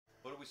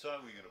song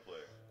are we gonna play?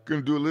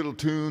 Gonna do a little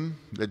tune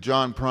that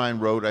John Prine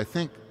wrote. I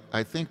think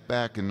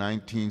back in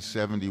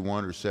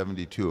 1971 or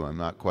 72. I'm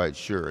not quite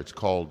sure. It's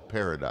called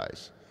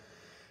Paradise,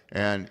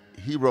 and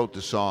he wrote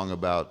the song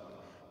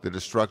about the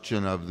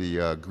destruction of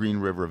the Green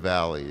River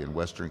Valley in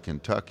western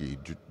Kentucky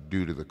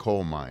due to the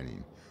coal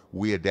mining.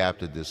 We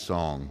adapted this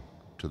song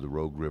to the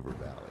Rogue River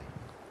Valley.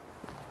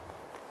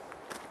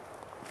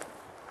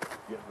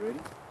 Get ready.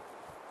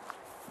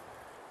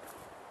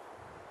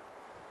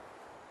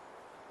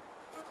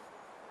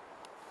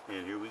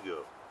 And here we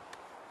go.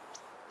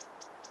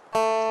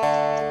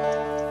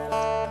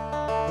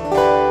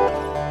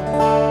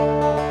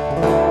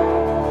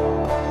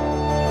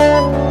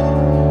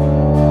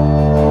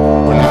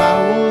 When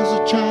I was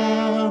a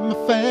child, my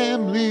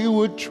family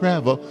would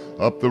travel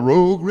up the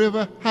Rogue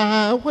River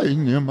Highway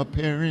near my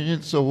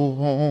parents' old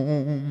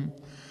home.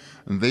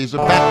 And there's a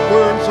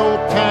backwards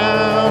old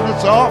town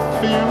that's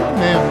often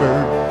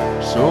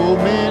remembered so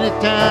many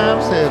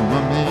times that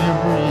my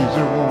memories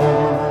are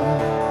warm.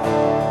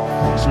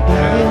 So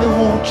Daddy,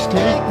 won't you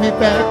take me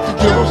back to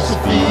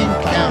Josephine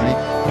County,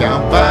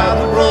 down by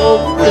the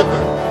Rogue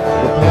River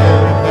where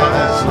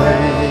paradise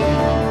lay?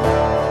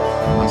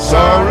 I'm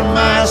sorry,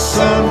 my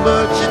son,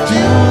 but you're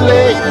too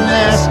late in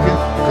asking,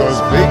 'cause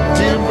big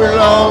timber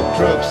log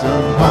trucks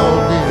done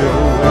hauled it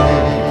away.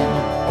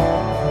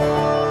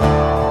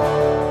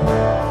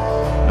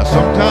 Now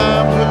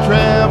sometimes we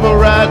travel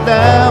right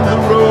down the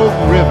Rogue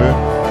River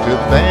to the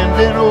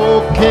abandoned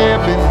old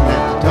cabin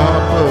at the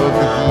top of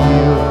the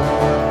hill,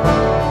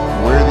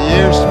 where the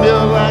air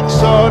smelled like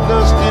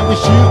sawdust and we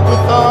shoot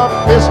with our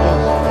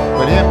pistols,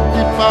 but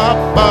empty pop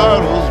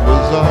bottles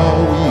was all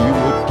we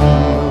would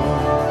kill.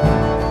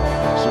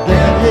 So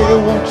Daddy,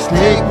 won't you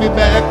take me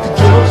back to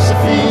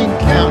Josephine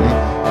County,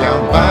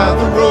 down by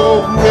the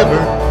Rogue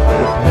River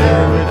where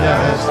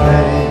paradise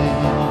lay?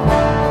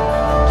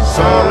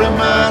 Sorry,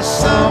 my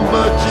son,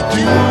 but you're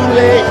too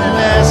late in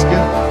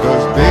asking,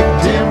 'cause big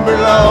timber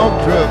log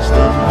trucks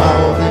done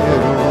hauled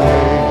it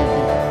away.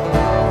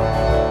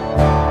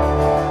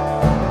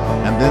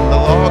 Then the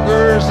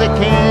loggers, they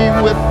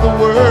came with the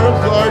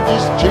world's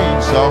largest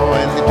chainsaw,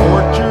 and they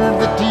tortured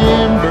the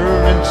timber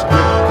and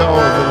stripped all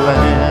the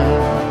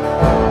land.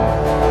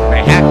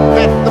 They hacked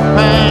at the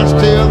pines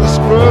till the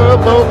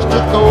scrub oaks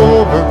took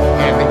over,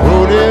 and they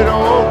wrote it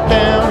all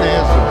down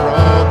as the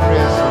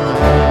progress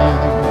land.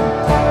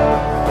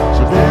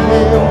 So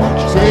Daddy, won't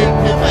you take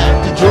me back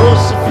to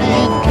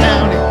Josephine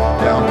County,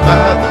 down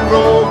by the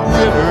Rogue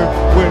River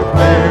where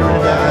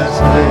paradise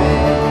lay?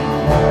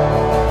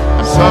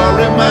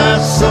 Sorry, my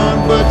son,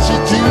 but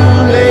you're too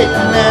late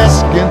in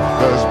asking,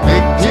 'cause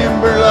big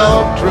timber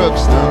log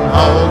trucks done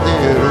hauled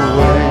it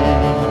away.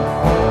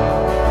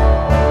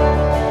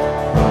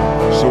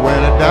 So when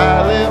I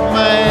die, let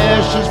my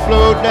ashes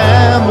flow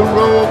down the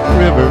Rogue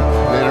River,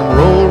 let them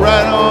roll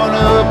right on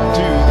up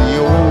to the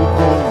old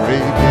Gold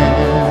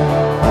Dam.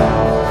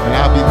 And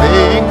I'll be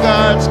there in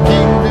God's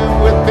kingdom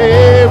with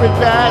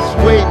paradise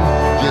waiting,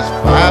 just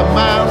 5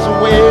 miles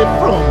away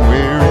from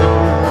where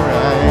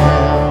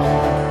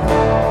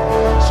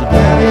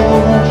Daddy,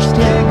 won't you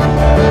take me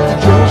back to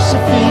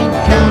Josephine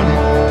County,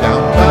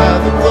 down by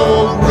the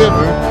Rogue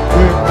River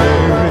where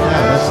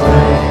paradise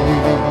lay?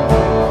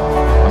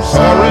 I'm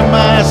sorry,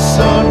 my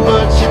son,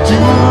 but you're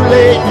too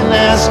late in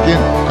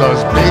asking,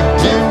 'cause big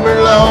timber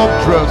log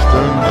trucks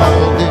done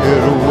hauled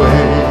it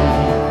away.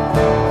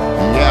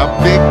 Yeah,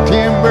 big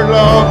timber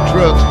log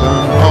trucks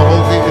done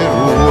hauled it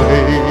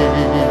away.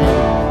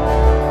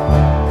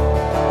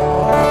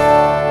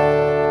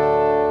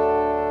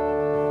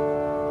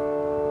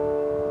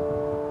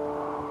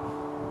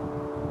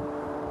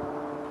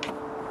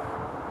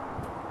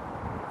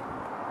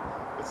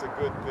 It's a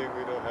good thing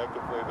we don't have to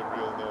play the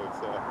real notes,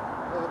 huh?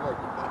 Oh my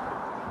God.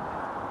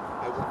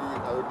 I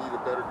would need a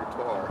better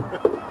guitar.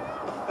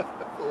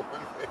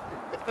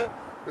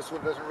 This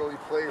one doesn't really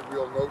play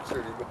real notes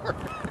anymore.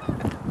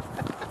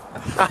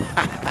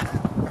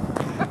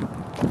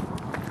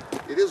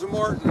 It is a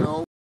Martin,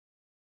 though.